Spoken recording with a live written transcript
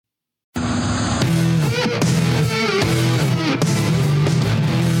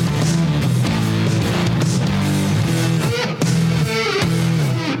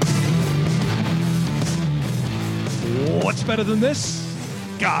better than this?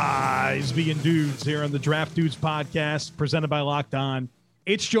 Guys being dudes here on the Draft Dudes podcast presented by Locked On.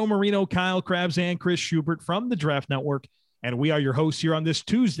 It's Joe Marino, Kyle Krabs, and Chris Schubert from the Draft Network, and we are your hosts here on this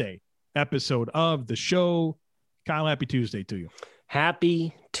Tuesday episode of the show. Kyle, happy Tuesday to you.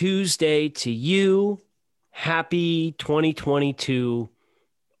 Happy Tuesday to you. Happy 2022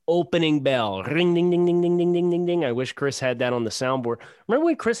 opening bell. Ring, ding, ding, ding, ding, ding, ding, ding, ding. I wish Chris had that on the soundboard. Remember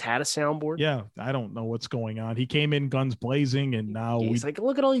when Chris had a soundboard? Yeah, I don't know what's going on. He came in guns blazing, and now he's like,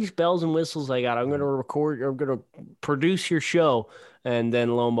 look at all these bells and whistles I got. I'm going to record, I'm going to produce your show. And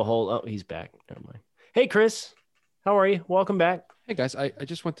then lo and behold, oh, he's back. Never mind. Hey, Chris, how are you? Welcome back. Hey guys, I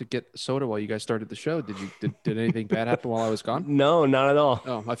just went to get soda while you guys started the show. Did anything bad happen while I was gone? No, not at all.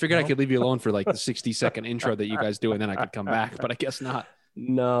 Oh, I figured I could leave you alone for like the 60-second intro that you guys do, and then I could come back, but I guess not.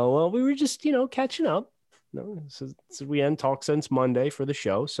 No, well, we were just, catching up. No, so we hadn't talked since Monday for the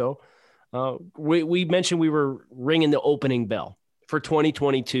show. So we mentioned we were ringing the opening bell for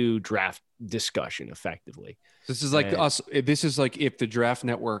 2022 draft discussion effectively. This is like us. This is like if the Draft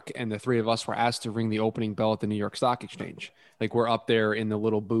Network and the three of us were asked to ring the opening bell at the New York Stock Exchange. Like we're up there in the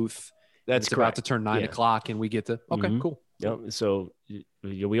little booth. That's about to turn 9 o'clock, and we get to cool. Yeah. So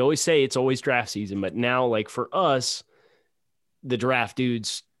we always say it's always draft season, but now like for us, the Draft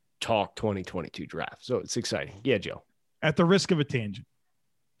Dudes talk 2022 draft. So it's exciting. Yeah, Joe. At the risk of a tangent,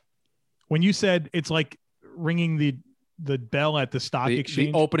 when you said it's like ringing the bell at the stock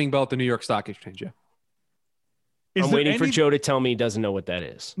exchange, the opening bell at the New York Stock Exchange. Yeah. I'm waiting for Joe to tell me he doesn't know what that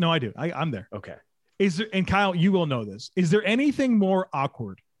is. No, I do. I'm there. Okay. Is there, and Kyle, you will know this. Is there anything more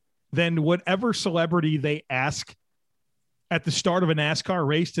awkward than whatever celebrity they ask at the start of a NASCAR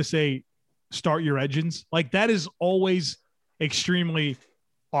race to say, start your engines? Like that is always extremely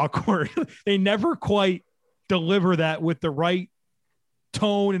awkward. They never quite deliver that with the right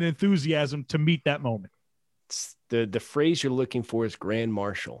tone and enthusiasm to meet that moment. The phrase you're looking for is Grand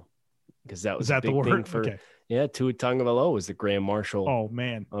Marshal, because that was the word thing for okay. Yeah, Tua Tagovailoa was the Grand Marshal. Oh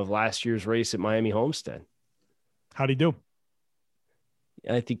man, of last year's race at Miami Homestead. How'd he do?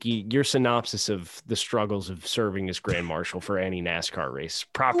 I think your synopsis of the struggles of serving as Grand Marshal for any NASCAR race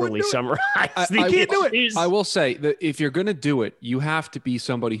properly summarized. I will say that if you're going to do it, you have to be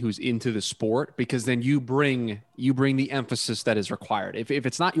somebody who's into the sport, because then you bring the emphasis that is required. If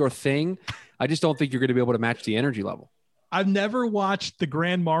it's not your thing, I just don't think you're going to be able to match the energy level. I've never watched the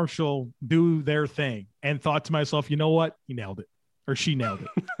Grand Marshal do their thing and thought to myself, you know what? He nailed it, or she nailed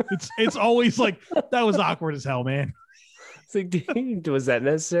it. It's always like, that was awkward as hell, man. It's like, was that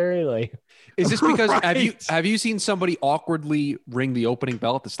necessary? Like, is this because have you seen somebody awkwardly ring the opening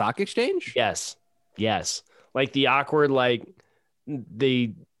bell at the stock exchange? Yes. Like the awkward, like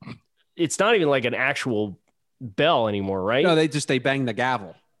it's not even like an actual bell anymore, right? No, they bang the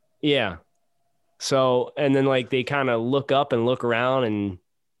gavel. Yeah. So, and then like they kind of look up and look around and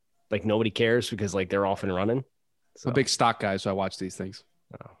like nobody cares because like they're off and running. So, I'm a big stock guy, so I watch these things.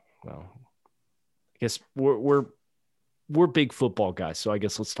 Oh, well, I guess we're big football guys, so I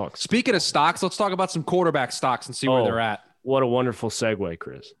guess let's talk. Speaking of stocks, let's talk about some quarterback stocks and see where they're at. What a wonderful segue,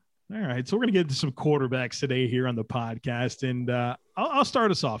 Chris. All right, so we're going to get into some quarterbacks today here on the podcast, and I'll start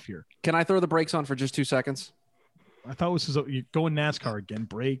us off here. Can I throw the brakes on for just 2 seconds? I thought this was you going NASCAR again,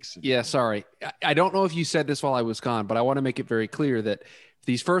 brakes. Yeah, sorry. I don't know if you said this while I was gone, but I want to make it very clear that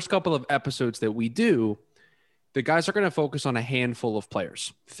these first couple of episodes that we do, the guys are going to focus on a handful of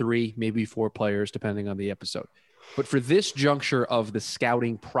players, 3, maybe 4 players, depending on the episode. But for this juncture of the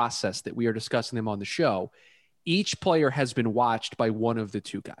scouting process that we are discussing them on the show, each player has been watched by one of the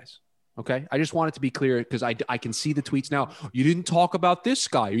 2 guys. Okay. I just want it to be clear because I can see the tweets now. You didn't talk about this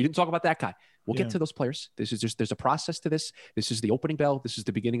guy. You didn't talk about that guy. We'll get to those players. There's a process to this. This is the opening bell. This is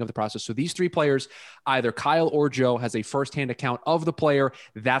the beginning of the process. So these 3 players, either Kyle or Joe has a firsthand account of the player.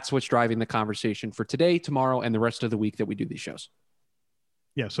 That's what's driving the conversation for today, tomorrow, and the rest of the week that we do these shows.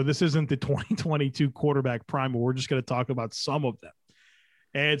 Yeah. So this isn't the 2022 quarterback primer. We're just going to talk about some of them.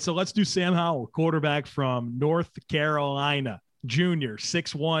 And so let's do Sam Howell, quarterback from North Carolina, junior,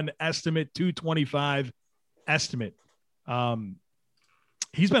 6'1", estimate, 225 estimate.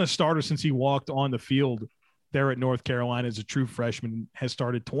 He's been a starter since he walked on the field there at North Carolina as a true freshman, has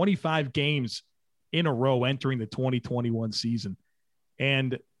started 25 games in a row entering the 2021 season.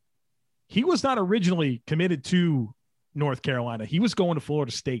 And he was not originally committed to North Carolina. He was going to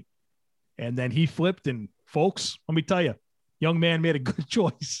Florida State. And then he flipped, and folks, let me tell you, young man made a good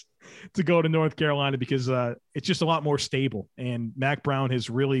choice to go to North Carolina because it's just a lot more stable. And Mac Brown has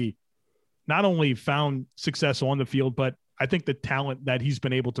really not only found success on the field, but I think the talent that he's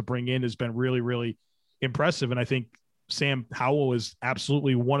been able to bring in has been really, really impressive. And I think Sam Howell is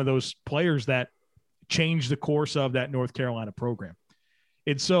absolutely one of those players that change the course of that North Carolina program.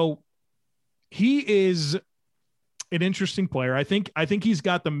 And so he is an interesting player. I think he's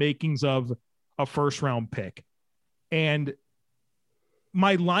got the makings of a first-round pick. And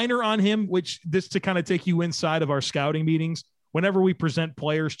my liner on him, which this to kind of take you inside of our scouting meetings, whenever we present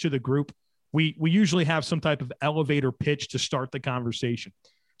players to the group, we usually have some type of elevator pitch to start the conversation.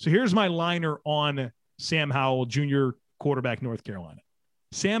 So here's my liner on Sam Howell, junior quarterback, North Carolina.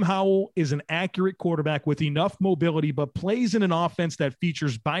 Sam Howell is an accurate quarterback with enough mobility, but plays in an offense that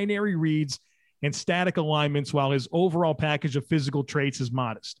features binary reads and static alignments, while his overall package of physical traits is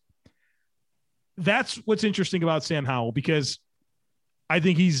modest. That's what's interesting about Sam Howell, because I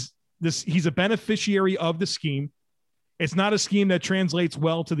think he's a beneficiary of the scheme. It's not a scheme that translates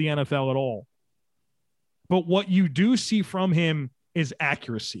well to the NFL at all. But what you do see from him is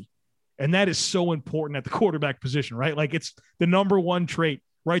accuracy. And that is so important at the quarterback position, right? Like, it's the number one trait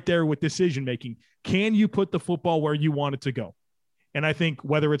right there with decision-making. Can you put the football where you want it to go? And I think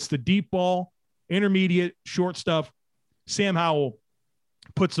whether it's the deep ball, intermediate, short stuff, Sam Howell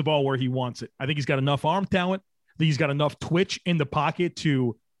puts the ball where he wants it. I think he's got enough arm talent. I think he's got enough twitch in the pocket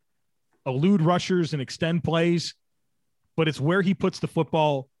to elude rushers and extend plays. But it's where he puts the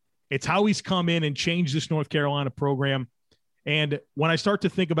football. It's how he's come in and changed this North Carolina program. And when I start to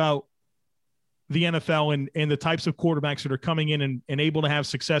think about the NFL and the types of quarterbacks that are coming in and able to have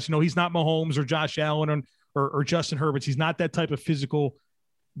success, he's not Mahomes or Josh Allen or Justin Herbert. He's not that type of physical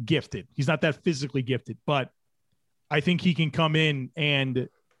gifted. He's not that physically gifted, but I think he can come in and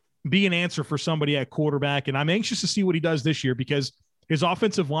be an answer for somebody at quarterback. And I'm anxious to see what he does this year, because his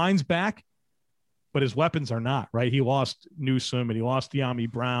offensive line's back, but his weapons are not, right? He lost Newsome and he lost De'Ami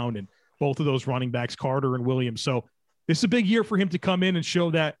Brown and both of those running backs, Carter and Williams. So this is a big year for him to come in and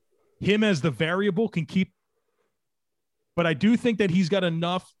show that him as the variable can keep. But I do think that he's got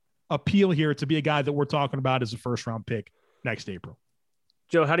enough appeal here to be a guy that we're talking about as a first-round pick next April.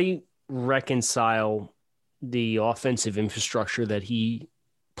 Joe, how do you reconcile the offensive infrastructure that he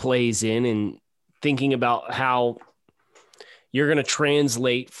plays in, and thinking about how you're going to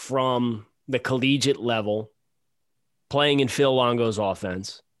translate from the collegiate level playing in Phil Longo's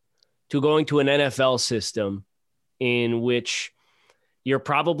offense to going to an NFL system in which you're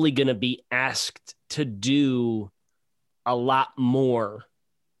probably going to be asked to do a lot more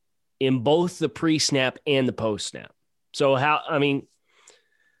in both the pre-snap and the post-snap? So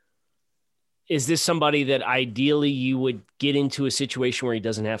is this somebody that ideally you would get into a situation where he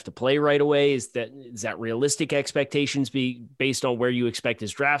doesn't have to play right away? Is that realistic expectations be based on where you expect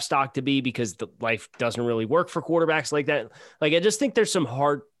his draft stock to be, because the life doesn't really work for quarterbacks like that? Like, I just think there's some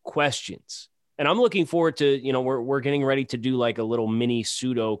hard questions, and I'm looking forward to, we're getting ready to do like a little mini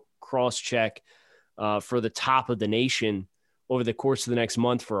pseudo cross check for the top of the nation over the course of the next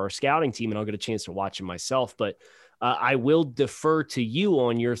month for our scouting team. And I'll get a chance to watch it myself, but I will defer to you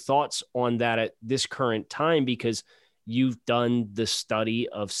on your thoughts on that at this current time, because you've done the study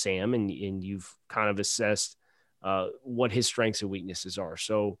of Sam and you've kind of assessed what his strengths and weaknesses are.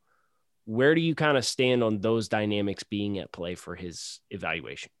 So where do you kind of stand on those dynamics being at play for his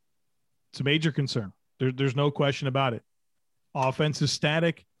evaluation? It's a major concern. There's no question about it. Offense is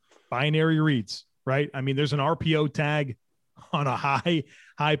static, binary reads, right? I mean, there's an RPO tag on a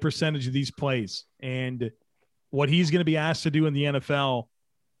high percentage of these plays. And what he's going to be asked to do in the NFL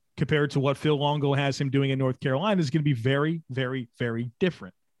compared to what Phil Longo has him doing in North Carolina is going to be very, very, very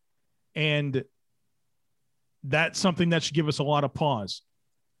different. And that's something that should give us a lot of pause.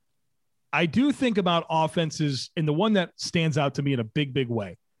 I do think about offenses, and the one that stands out to me in a big, big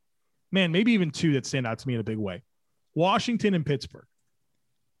way, man, maybe even two that stand out to me in a big way, Washington and Pittsburgh.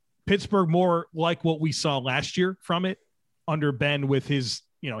 Pittsburgh more like what we saw last year from it under Ben, with his,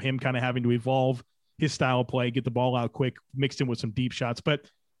 him kind of having to evolve his style of play, get the ball out quick, mixed in with some deep shots. But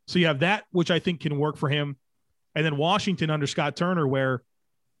so you have that, which I think can work for him. And then Washington under Scott Turner, where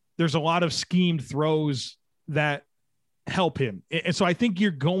there's a lot of schemed throws that help him. And so I think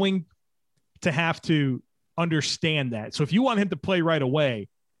you're going to have to understand that. So if you want him to play right away,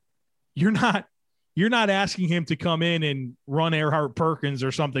 you're not asking him to come in and run Earhart Perkins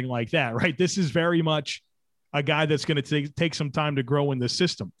or something like that, right? This is very much a guy that's going to take some time to grow in the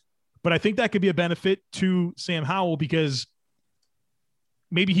system. But I think that could be a benefit to Sam Howell, because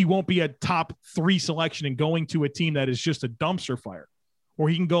maybe he won't be a top 3 selection and going to a team that is just a dumpster fire, or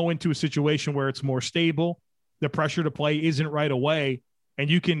he can go into a situation where it's more stable. The pressure to play isn't right away, and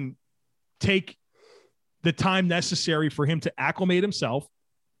you can take the time necessary for him to acclimate himself,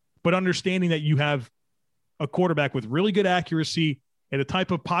 but understanding that you have a quarterback with really good accuracy and a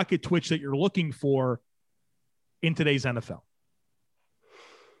type of pocket twitch that you're looking for in today's NFL.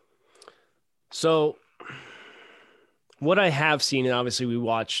 So what I have seen, and obviously we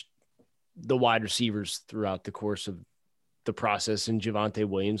watched the wide receivers throughout the course of the process, and Javonte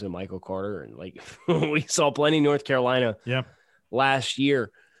Williams and Michael Carter, and like we saw plenty in North Carolina last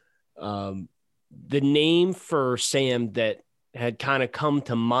year. The name for Sam that had kind of come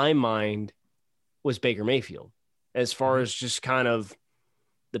to my mind was Baker Mayfield, as far as just kind of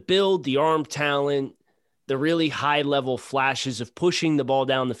the build, the arm talent, the really high level flashes of pushing the ball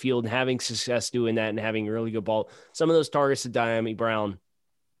down the field and having success doing that and having a really good ball. Some of those targets to Dyami Brown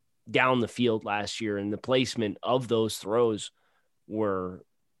down the field last year, and the placement of those throws were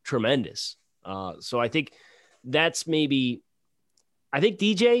tremendous. So I think that's maybe, I think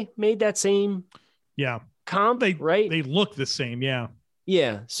DJ made that same comp, right? They look the same. Yeah.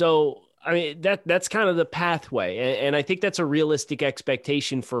 Yeah. So, I mean, that's kind of the pathway. And I think that's a realistic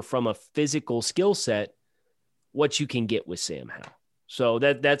expectation from a physical skill set, what you can get with Sam Howell. So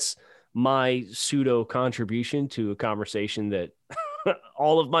that's my pseudo contribution to a conversation that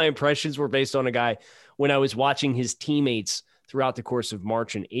all of my impressions were based on a guy when I was watching his teammates throughout the course of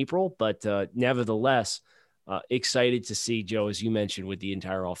March and April. But nevertheless, excited to see Joe, as you mentioned, with the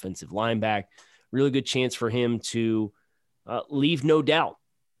entire offensive line back. Really good chance for him to leave no doubt.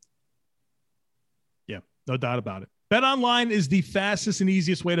 Yeah, no doubt about it. BetOnline is the fastest and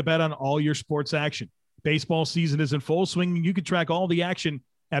easiest way to bet on all your sports action. Baseball season is in full swing, and you can track all the action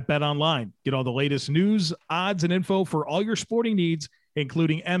at BetOnline. Get all the latest news, odds, and info for all your sporting needs,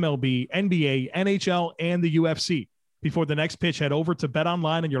 including MLB, NBA, NHL, and the UFC. Before the next pitch, head over to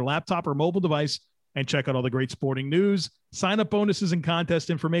BetOnline on your laptop or mobile device and check out all the great sporting news, sign-up bonuses, and contest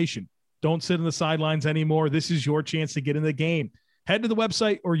information. Don't sit on the sidelines anymore. This is your chance to get in the game. Head to the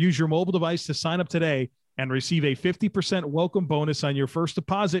website or use your mobile device to sign up today and receive a 50% welcome bonus on your first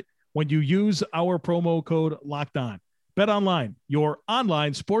deposit when you use our promo code LOCKEDON. BetOnline, your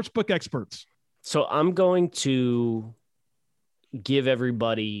online sportsbook experts. So I'm going to give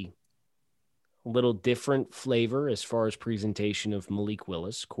everybody a little different flavor as far as presentation of Malik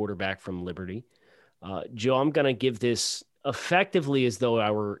Willis, quarterback from Liberty. Joe, I'm going to give this effectively as though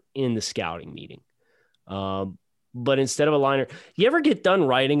I were in the scouting meeting. But instead of a liner, you ever get done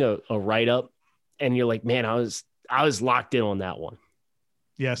writing a write-up and you're like, man, I was locked in on that one.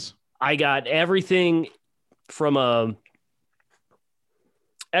 Yes. I got everything from a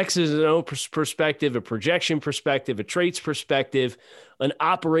X's and O perspective, a projection perspective, a traits perspective, an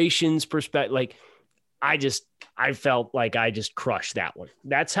operations perspective. Like I felt like I just crushed that one.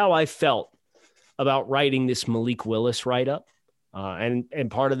 That's how I felt about writing this Malik Willis write-up. And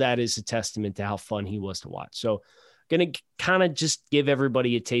part of that is a testament to how fun he was to watch. So going to kind of just give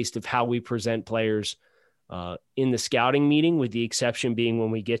everybody a taste of how we present players in the scouting meeting, with the exception being when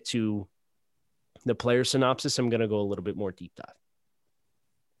we get to the player synopsis, I'm going to go a little bit more deep dive.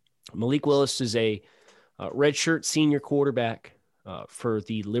 Malik Willis is a redshirt senior quarterback for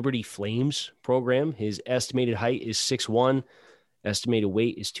the Liberty Flames program. His estimated height is 6'1", estimated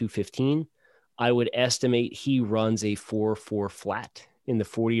weight is 215. I would estimate he runs a 4.4 flat in the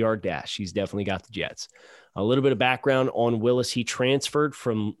 40-yard dash. He's definitely got the jets. A little bit of background on Willis. He transferred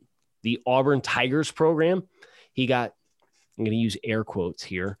from the Auburn Tigers program. He got, I'm going to use air quotes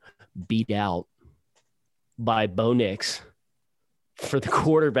here, beat out by Bo Nix for the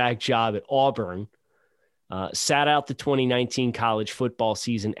quarterback job at Auburn. Sat out the 2019 college football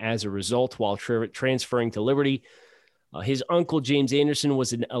season as a result while transferring to Liberty. His uncle, James Anderson,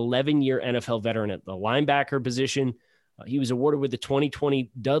 was an 11-year NFL veteran at the linebacker position. He was awarded with the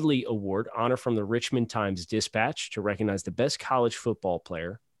 2020 Dudley Award, honor from the Richmond Times-Dispatch, to recognize the best college football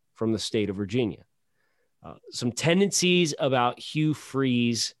player from the state of Virginia. Some tendencies about Hugh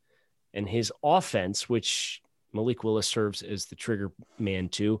Freeze and his offense, which Malik Willis serves as the trigger man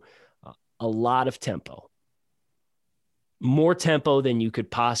to, a lot of tempo. More tempo than you could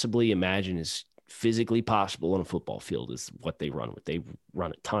possibly imagine is physically possible on a football field is what they run with. They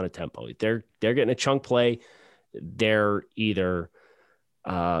run a ton of tempo. They're getting a chunk play. They're either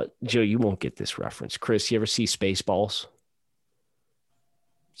Joe, you won't get this reference. Chris, you ever see Spaceballs?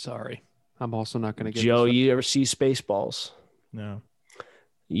 Sorry. I'm also not going to get Joe, you ever see Spaceballs? No.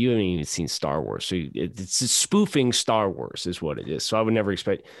 You haven't even seen Star Wars. So it's spoofing Star Wars is what it is. So I would never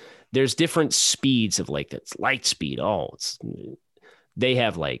expect. There's different speeds of like that's light speed. They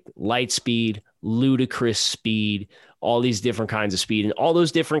have like light speed, ludicrous speed, all these different kinds of speed, and all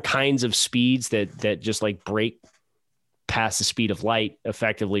those different kinds of speeds that just like break past the speed of light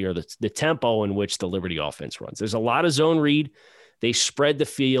effectively, or the tempo in which the Liberty offense runs. There's a lot of zone read. They spread the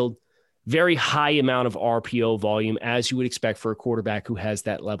field, very high amount of RPO volume, as you would expect for a quarterback who has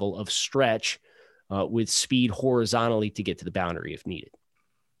that level of stretch with speed horizontally to get to the boundary if needed.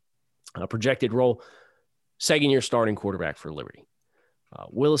 Projected role, second-year starting quarterback for Liberty.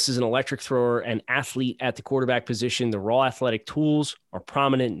 Willis is an electric thrower and athlete at the quarterback position. The raw athletic tools are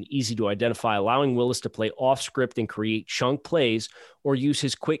prominent and easy to identify, allowing Willis to play off script and create chunk plays or use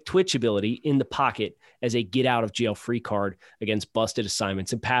his quick twitch ability in the pocket as a get out of jail free card against busted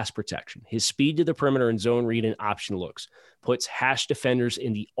assignments and pass protection. His speed to the perimeter and zone read and option looks puts hash defenders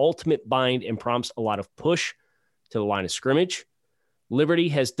in the ultimate bind and prompts a lot of push to the line of scrimmage. Liberty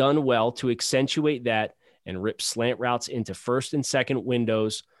has done well to accentuate that and rip slant routes into first and second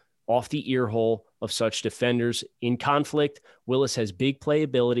windows off the ear hole of such defenders. In conflict, Willis has big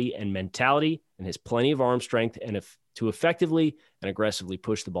playability and mentality and has plenty of arm strength and to effectively and aggressively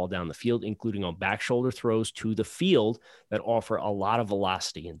push the ball down the field, including on back shoulder throws to the field that offer a lot of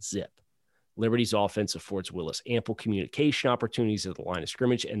velocity and zip. Liberty's offense affords Willis ample communication opportunities at the line of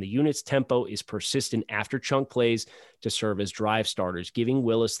scrimmage, and the unit's tempo is persistent after chunk plays to serve as drive starters, giving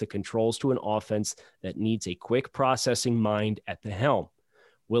Willis the controls to an offense that needs a quick processing mind at the helm.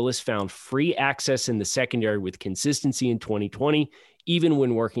 Willis found free access in the secondary with consistency in 2020, even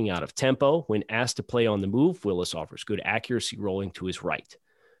when working out of tempo. When asked to play on the move, Willis offers good accuracy rolling to his right.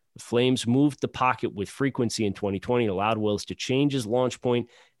 The Flames moved the pocket with frequency in 2020 and allowed Willis to change his launch point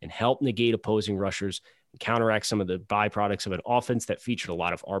and help negate opposing rushers and counteract some of the byproducts of an offense that featured a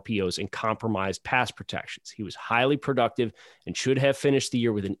lot of RPOs and compromised pass protections. He was highly productive and should have finished the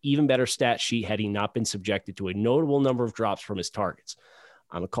year with an even better stat sheet had he not been subjected to a notable number of drops from his targets.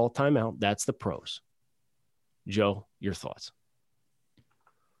 I'm going to call timeout. That's the pros. Joe, your thoughts?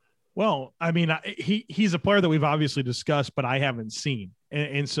 Well, I mean, he's a player that we've obviously discussed, but I haven't seen.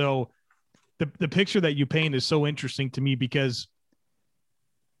 And so the picture that you paint is so interesting to me because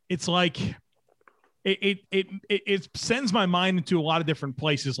it's like it sends my mind into a lot of different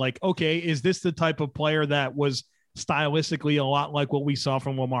places. Like, okay, is this the type of player that was stylistically a lot like what we saw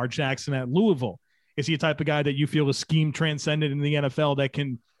from Lamar Jackson at Louisville? Is he a type of guy that you feel is scheme transcendent in the NFL that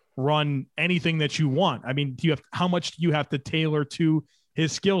can run anything that you want? I mean, how much do you have to tailor to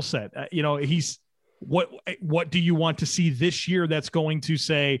his skill set? He's what do you want to see this year that's going to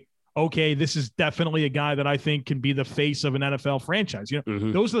say, okay, this is definitely a guy that I think can be the face of an NFL franchise?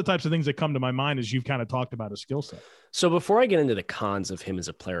 Those are the types of things that come to my mind as you've kind of talked about his skill set. So before I get into the cons of him as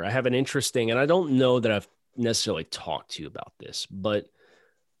a player, I have an interesting, and I don't know that I've necessarily talked to you about this, but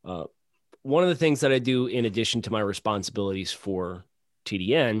one of the things that I do in addition to my responsibilities for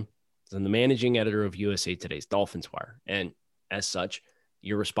TDN is I'm the managing editor of USA Today's Dolphins Wire. And as such,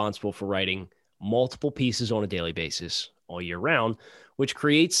 you're responsible for writing multiple pieces on a daily basis all year round, which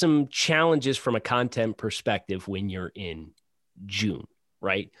creates some challenges from a content perspective when you're in June,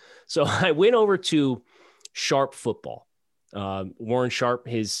 right? So I went over to Sharp Football, Warren Sharp,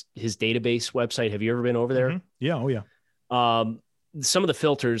 his database website. Have you ever been over there? Mm-hmm. Yeah. Oh yeah. Some of the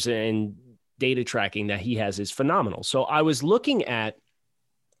filters and data tracking that he has is phenomenal. So I was looking at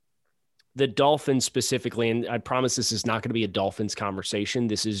the Dolphins specifically, and I promise this is not going to be a Dolphins conversation.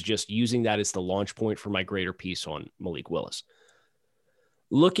 This is just using that as the launch point for my greater piece on Malik Willis.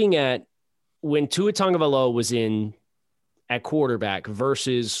 Looking at when Tua Tagovailoa was in at quarterback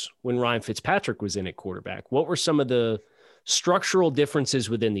versus when Ryan Fitzpatrick was in at quarterback, what were some of the structural differences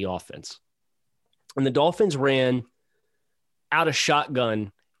within the offense? And the Dolphins ran out of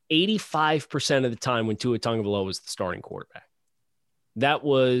shotgun 85% of the time when Tua Tagovailoa was the starting quarterback. That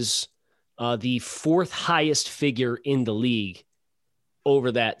was the fourth highest figure in the league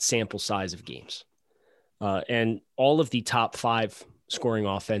over that sample size of games. And all of the top five scoring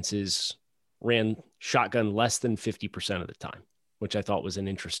offenses ran shotgun less than 50% of the time, which I thought was an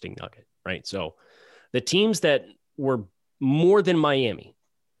interesting nugget, right? So the teams that were more than Miami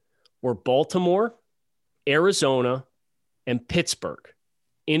were Baltimore, Arizona, and Pittsburgh,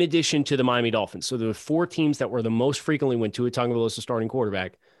 in addition to the Miami Dolphins. So there were four teams that were the most frequently when Tua Tagovailoa was the starting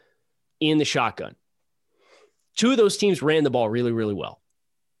quarterback in the shotgun. Two of those teams ran the ball really, really well.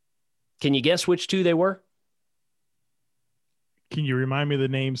 Can you guess which two they were? Can you remind me of the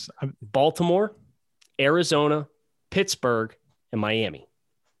names? Baltimore, Arizona, Pittsburgh, and Miami.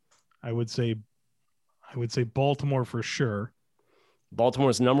 I would say Baltimore for sure. Baltimore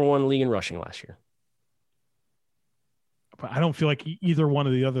was number one in the league in rushing last year. But I don't feel like either one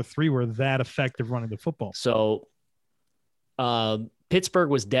of the other three were that effective running the football. So Pittsburgh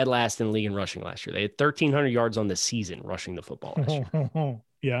was dead last in the league in rushing last year. They had 1,300 yards on the season rushing the football last year.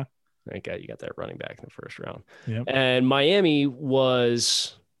 Yeah. Okay, you got that running back in the first round. Yep. And Miami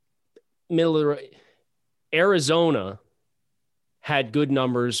was middle of the Arizona had good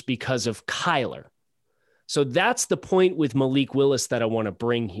numbers because of Kyler. So that's the point with Malik Willis that I want to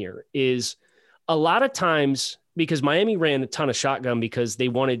bring here is a lot of times because Miami ran a ton of shotgun because they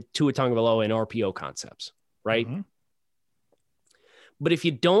wanted Tua Tagovailoa and RPO concepts. right? Mm-hmm. But if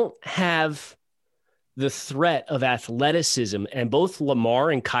you don't have the threat of athleticism, and both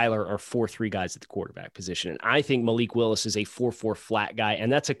Lamar and Kyler are 4-3 guys at the quarterback position. And I think Malik Willis is a 4-4 flat guy.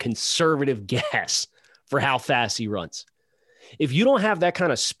 And that's a conservative guess for how fast he runs. If you don't have that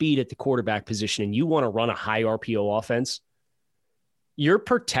kind of speed at the quarterback position and you want to run a high RPO offense, your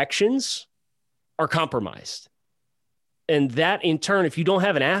protections are compromised. And that in turn, if you don't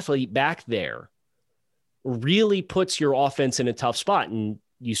have an athlete back there, really puts your offense in a tough spot. And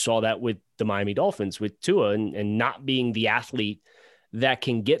you saw that with the Miami Dolphins with Tua and not being the athlete that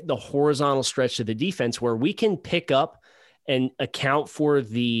can get the horizontal stretch of the defense where we can pick up and account for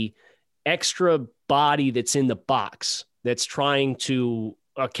the extra body that's in the box that's trying to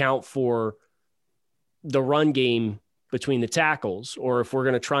account for the run game between the tackles, or if we're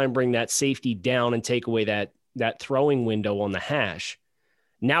going to try and bring that safety down and take away that throwing window on the hash,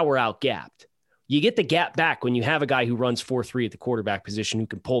 now we're out gapped. You get the gap back when you have a guy who runs 4-3 at the quarterback position who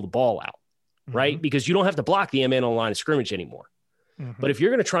can pull the ball out, right? Mm-hmm. Because you don't have to block the MN on the line of scrimmage anymore. Mm-hmm. But if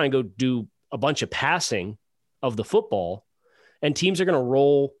you're going to try and go do a bunch of passing of the football, and teams are going to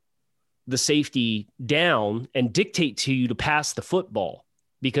roll the safety down and dictate to you to pass the football,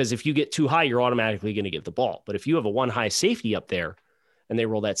 because if you get too high, you're automatically going to give the ball. But if you have a one high safety up there and they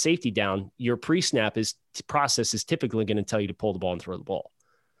roll that safety down, your pre-snap process is typically going to tell you to pull the ball and throw the ball.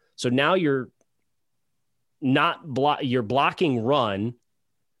 So now you're you're blocking run.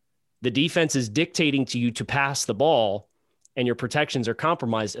 The defense is dictating to you to pass the ball, and your protections are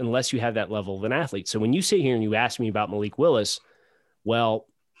compromised unless you have that level of an athlete. So when you sit here and you ask me about Malik Willis, well,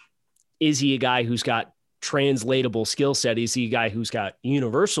 is he a guy who's got translatable skill set? Is he a guy who's got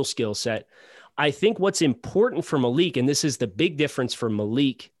universal skill set? I think what's important for Malik, and this is the big difference for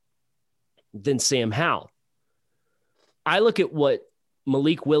Malik than Sam Howell. I look at what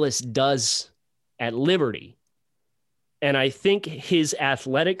Malik Willis does at Liberty, and I think his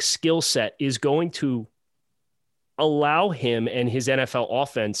athletic skill set is going to allow him and his NFL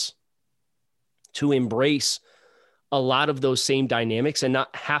offense to embrace a lot of those same dynamics and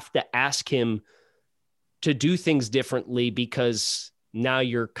not have to ask him to do things differently, because now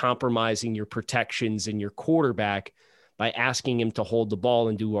you're compromising your protections and your quarterback by asking him to hold the ball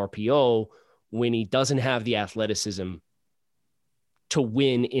and do RPO when he doesn't have the athleticism to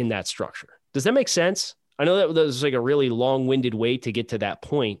win in that structure. Does that make sense? I know that was like a really long-winded way to get to that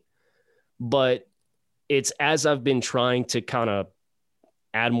point, but it's as I've been trying to kind of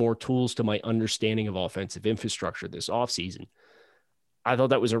add more tools to my understanding of offensive infrastructure this offseason. I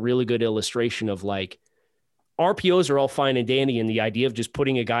thought that was a really good illustration of like, RPOs are all fine and dandy, and the idea of just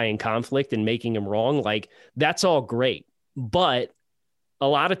putting a guy in conflict and making him wrong, like that's all great. But a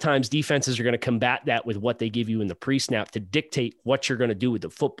lot of times defenses are going to combat that with what they give you in the pre-snap to dictate what you're going to do with the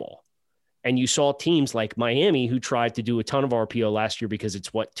football. And you saw teams like Miami who tried to do a ton of RPO last year because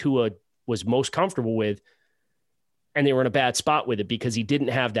it's what Tua was most comfortable with, and they were in a bad spot with it because he didn't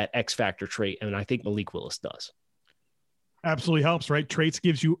have that X factor trait. And I think Malik Willis does. Absolutely helps, right? Traits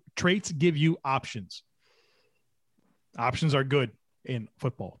give you options. Options are good in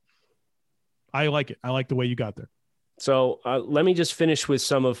football. I like it. I like the way you got there. So let me just finish with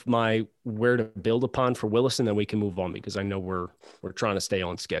some of my where to build upon for Willis, and then we can move on because I know we're trying to stay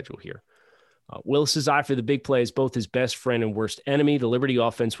on schedule here. Willis's eye for the big play is both his best friend and worst enemy. The Liberty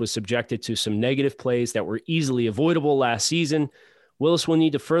offense was subjected to some negative plays that were easily avoidable last season. Willis will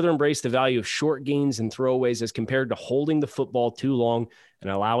need to further embrace the value of short gains and throwaways as compared to holding the football too long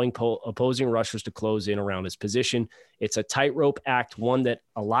and allowing opposing rushers to close in around his position. It's a tightrope act, one that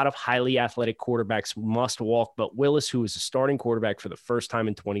a lot of highly athletic quarterbacks must walk, but Willis, who is a starting quarterback for the first time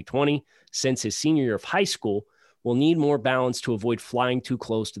in 2020 since his senior year of high school, will need more balance to avoid flying too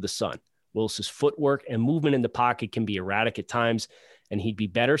close to the sun. Willis's footwork and movement in the pocket can be erratic at times, and he'd be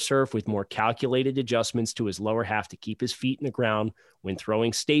better served with more calculated adjustments to his lower half to keep his feet in the ground when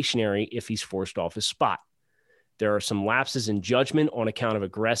throwing stationary if he's forced off his spot. There are some lapses in judgment on account of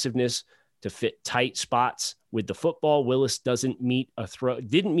aggressiveness to fit tight spots with the football. Willis didn't meet a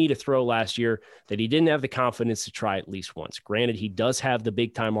throw last year that he didn't have the confidence to try at least once. Granted, he does have the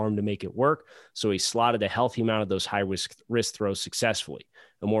big time arm to make it work, so he slotted a healthy amount of those high risk throws successfully.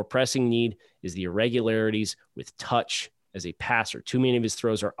 A more pressing need is the irregularities with touch as a passer. Too many of his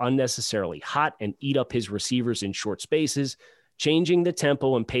throws are unnecessarily hot and eat up his receivers in short spaces. Changing the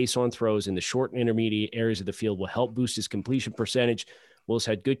tempo and pace on throws in the short and intermediate areas of the field will help boost his completion percentage. Willis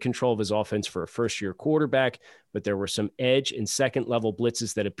had good control of his offense for a first-year quarterback, but there were some edge and second-level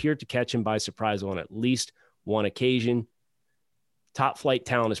blitzes that appeared to catch him by surprise on at least one occasion. Top flight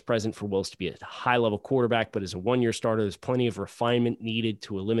talent is present for Wills to be a high-level quarterback, but as a one-year starter, there's plenty of refinement needed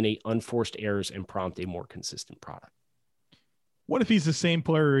to eliminate unforced errors and prompt a more consistent product. What if he's the same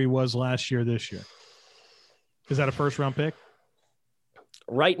player he was last year, this year? Is that a first-round pick?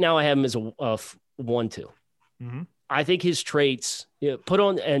 Right now, I have him as a 1-2. Mm-hmm. I think his traits, put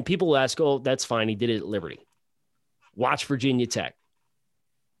on, and people will ask, oh, that's fine. He did it at Liberty. Watch Virginia Tech.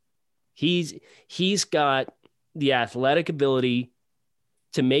 He's got the athletic ability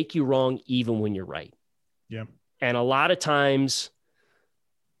to make you wrong even when you're right. Yeah. And a lot of times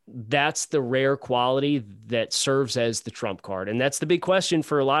that's the rare quality that serves as the trump card. And that's the big question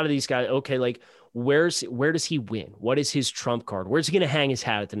for a lot of these guys. Okay, like where does he win? What is his trump card? Where's he going to hang his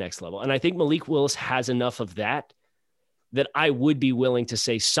hat at the next level? And I think Malik Willis has enough of that I would be willing to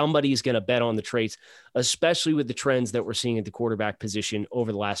say somebody's going to bet on the traits, especially with the trends that we're seeing at the quarterback position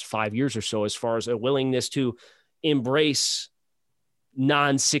over the last 5 years or so, as far as a willingness to embrace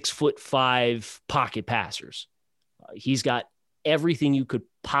non-6'5" pocket passers. He's got everything you could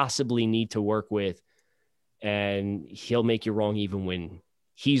possibly need to work with, and he'll make you wrong even when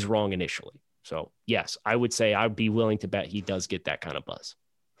he's wrong initially. So yes, I would say I'd be willing to bet he does get that kind of buzz.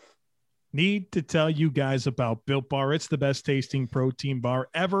 Need to tell you guys about Built Bar. It's the best tasting protein bar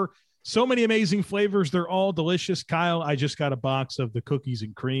ever. So many amazing flavors. They're all delicious. Kyle, I just got a box of the cookies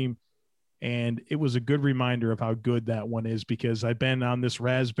and cream, and it was a good reminder of how good that one is, because I've been on this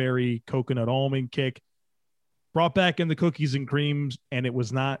raspberry coconut almond kick, brought back in the cookies and creams, and it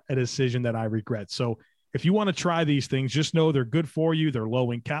was not a decision that I regret. So if you want to try these things, just know they're good for you. They're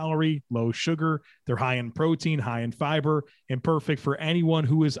low in calorie, low sugar. They're high in protein, high in fiber, and perfect for anyone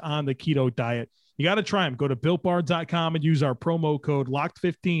who is on the keto diet. You got to try them. Go to BuiltBar.com and use our promo code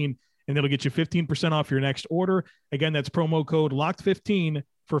LOCKED15, and it'll get you 15% off your next order. Again, that's promo code LOCKED15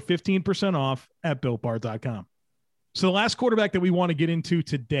 for 15% off at BuiltBar.com. So the last quarterback that we want to get into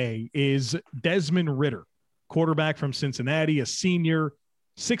today is Desmond Ridder, quarterback from Cincinnati, a senior,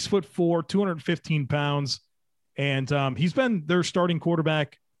 6'4", 215 pounds. And he's been their starting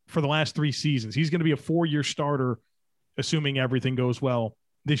quarterback for the last 3 seasons. He's going to be a 4-year starter, assuming everything goes well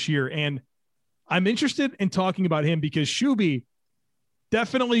this year. And I'm interested in talking about him because Shuby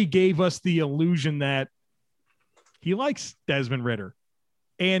definitely gave us the illusion that he likes Desmond Ridder.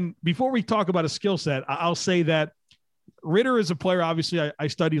 And before we talk about a skill set, I'll say that Ridder is a player, obviously, I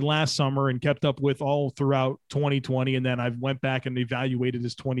studied last summer and kept up with all throughout 2020. And then I went back and evaluated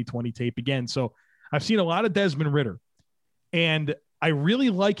his 2020 tape again. So I've seen a lot of Desmond Ridder, and I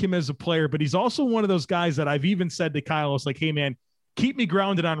really like him as a player, but he's also one of those guys that I've even said to Kyle, it's like, hey man, keep me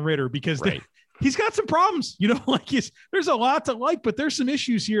grounded on Ridder, because right. He's got some problems, like there's a lot to like, but there's some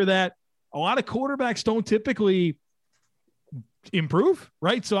issues here that a lot of quarterbacks don't typically improve.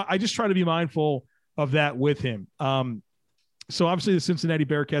 Right. So I just try to be mindful of that with him. So obviously the Cincinnati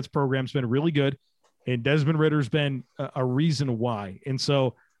Bearcats program's been really good, and Desmond Ridder's been a reason why. And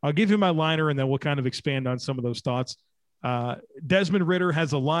so I'll give you my liner, and then we'll kind of expand on some of those thoughts. Desmond Ridder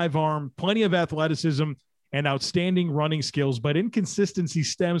has a live arm, plenty of athleticism, and outstanding running skills, but inconsistency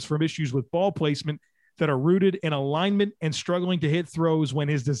stems from issues with ball placement that are rooted in alignment and struggling to hit throws when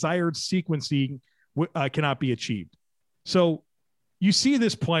his desired sequencing cannot be achieved. So you see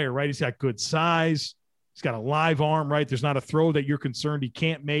this player, right? He's got good size. He's got a live arm, right? There's not a throw that you're concerned he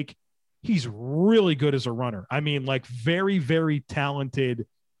can't make. He's really good as a runner. I mean, like very, very talented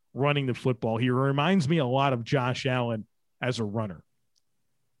running the football. He reminds me a lot of Josh Allen as a runner.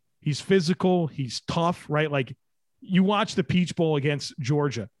 He's physical. He's tough, right? Like you watch the Peach Bowl against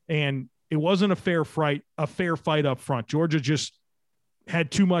Georgia, and it wasn't a fair fight up front. Georgia just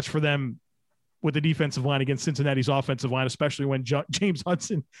had too much for them with the defensive line against Cincinnati's offensive line, especially when James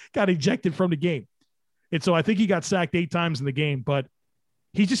Hudson got ejected from the game. And so I think he got sacked 8 times in the game, but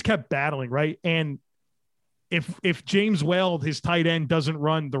he just kept battling, right? And if James Weld, his tight end, doesn't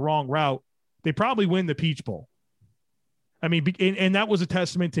run the wrong route, they probably win the Peach Bowl. I mean, and that was a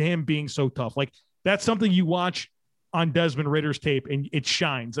testament to him being so tough. Like that's something you watch on Desmond Ridder's tape and it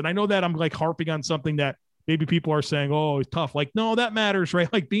shines. And I know that I'm like harping on something that maybe people are saying, oh, it's tough. Like, no, that matters,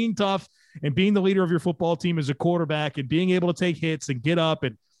 right? Like being tough and being the leader of your football team as a quarterback and being able to take hits and get up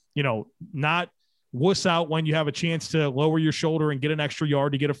and, not wuss out when you have a chance to lower your shoulder and get an extra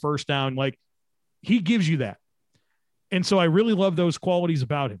yard to get a first down. Like he gives you that. And so I really love those qualities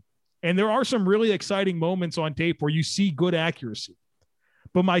about him. And there are some really exciting moments on tape where you see good accuracy.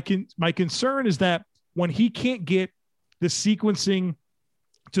 But my concern is that when he can't get the sequencing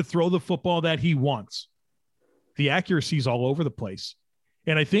to throw the football that he wants, the accuracy is all over the place.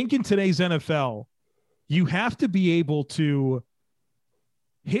 And I think in today's NFL, you have to be able to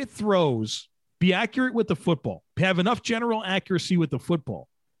hit throws, be accurate with the football, have enough general accuracy with the football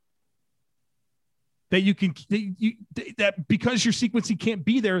that you can that because your sequencing can't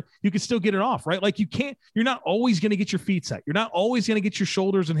be there, you can still get it off, right? Like you're not always going to get your feet set. You're not always going to get your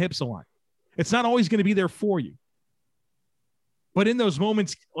shoulders and hips aligned. It's not always going to be there for you. But in those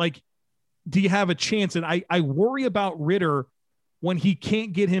moments, like, do you have a chance? And I worry about Ridder when he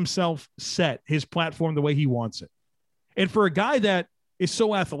can't get himself set, his platform the way he wants it. And for a guy that is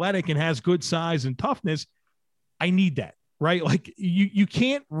so athletic and has good size and toughness, I need that, right? Like you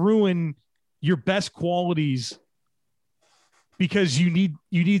can't ruin your best qualities because you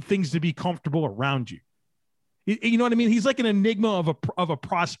need things to be comfortable around you. You know what I mean? He's like an enigma of a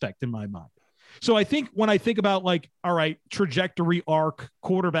prospect in my mind. So I think when I think about like, all right, trajectory arc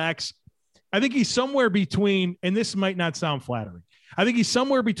quarterbacks, I think he's somewhere between, and this might not sound flattering, I think he's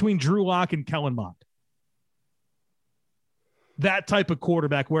somewhere between Drew Lock and Kellen Mond. That type of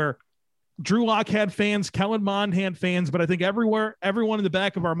quarterback where Drew Lock had fans, Kellen Mond had fans, but I think everyone in the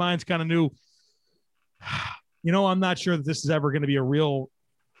back of our minds kind of knew, I'm not sure that this is ever going to be a real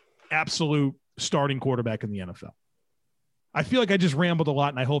absolute starting quarterback in the NFL. I feel like I just rambled a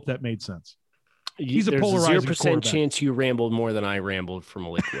lot, and I hope that made sense. He's a polarizing 0% chance you rambled more than I rambled for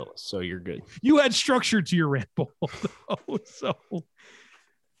Malik Willis, so you're good. You had structure to your ramble. So,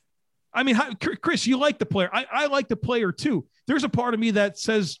 I mean, Chris, you like the player. I like the player too. There's a part of me that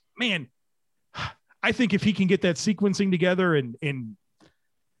says, man, I think if he can get that sequencing together and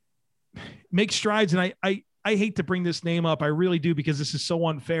make strides, and I hate to bring this name up, I really do, because this is so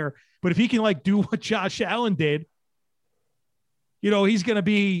unfair, but if he can like do what Josh Allen did, he's going to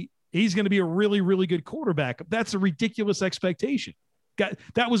be a really, really good quarterback. That's a ridiculous expectation.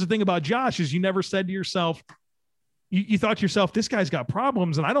 That was the thing about Josh, is you never said to yourself, you thought to yourself, this guy's got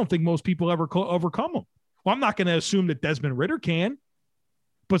problems, and I don't think most people ever overcome them. Well, I'm not going to assume that Desmond Ridder can,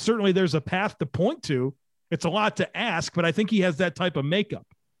 but certainly there's a path to point to. It's a lot to ask, but I think he has that type of makeup.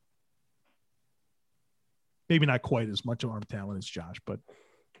 Maybe not quite as much arm talent as Josh,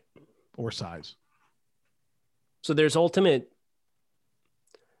 or size. So there's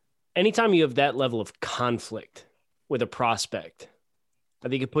anytime you have that level of conflict with a prospect, I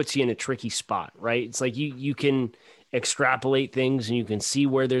think it puts you in a tricky spot, right? It's like you can extrapolate things and you can see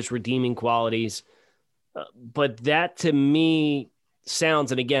where there's redeeming qualities. But that to me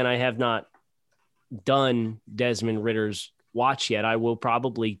sounds, and again, I have not done Desmond Ridder's watch yet. I will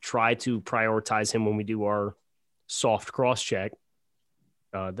probably try to prioritize him when we do our soft cross check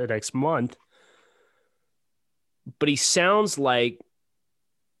the next month. But he sounds like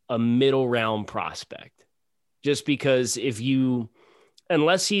a middle round prospect, just because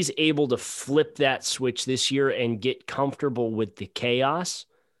unless he's able to flip that switch this year and get comfortable with the chaos,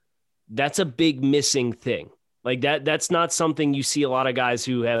 that's a big missing thing. Like that's not something you see a lot of guys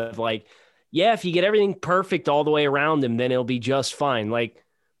who have like, yeah, if you get everything perfect all the way around him, then it'll be just fine. Like,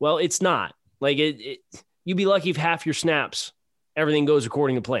 well, it's not. Like you'd be lucky if half your snaps, everything goes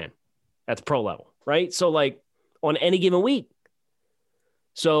according to plan at the pro level, right? So like on any given week.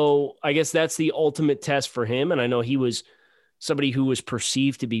 So I guess that's the ultimate test for him. And I know he was somebody who was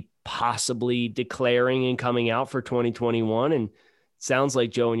perceived to be possibly declaring and coming out for 2021. And it sounds like,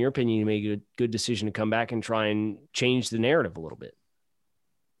 Joe, in your opinion, you made a good decision to come back and try and change the narrative a little bit.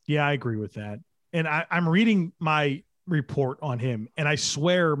 Yeah, I agree with that. And I'm reading my report on him, and I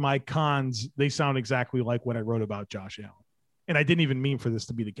swear my cons, they sound exactly like what I wrote about Josh Allen. And I didn't even mean for this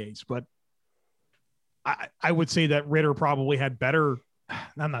to be the case, but I would say that Ridder probably had better.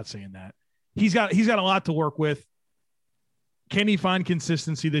 I'm not saying that. He's got a lot to work with. Can he find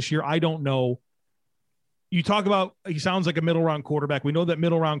consistency this year? I don't know. You talk about he sounds like a middle round quarterback. We know that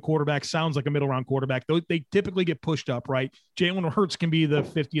middle round quarterback sounds like a middle round quarterback. They typically get pushed up, right? Jalen Hurts can be the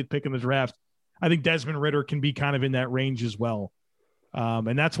 50th pick in the draft. I think Desmond Ridder can be kind of in that range as well.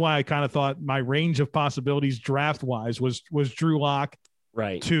 And that's why I kind of thought my range of possibilities draft wise was Drew Lock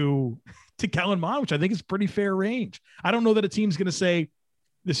right to Kellen Mond, which I think is pretty fair range. I don't know that a team's going to say,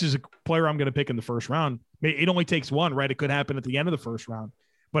 this is a player I'm going to pick in the first round. It only takes one, right? It could happen at the end of the first round.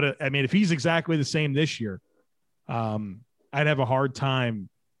 But I mean, if he's exactly the same this year, I'd have a hard time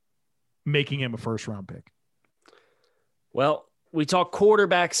making him a first round pick. Well, we talk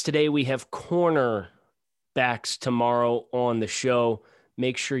quarterbacks today. We have cornerbacks tomorrow on the show.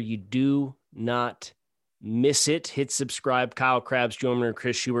 Make sure you do not miss it. Hit subscribe. Kyle Krabs, Joe Marino,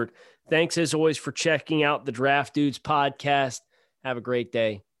 Chris Schubert. Thanks as always for checking out the Draft Dudes podcast. Have a great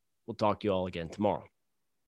day. We'll talk to you all again tomorrow.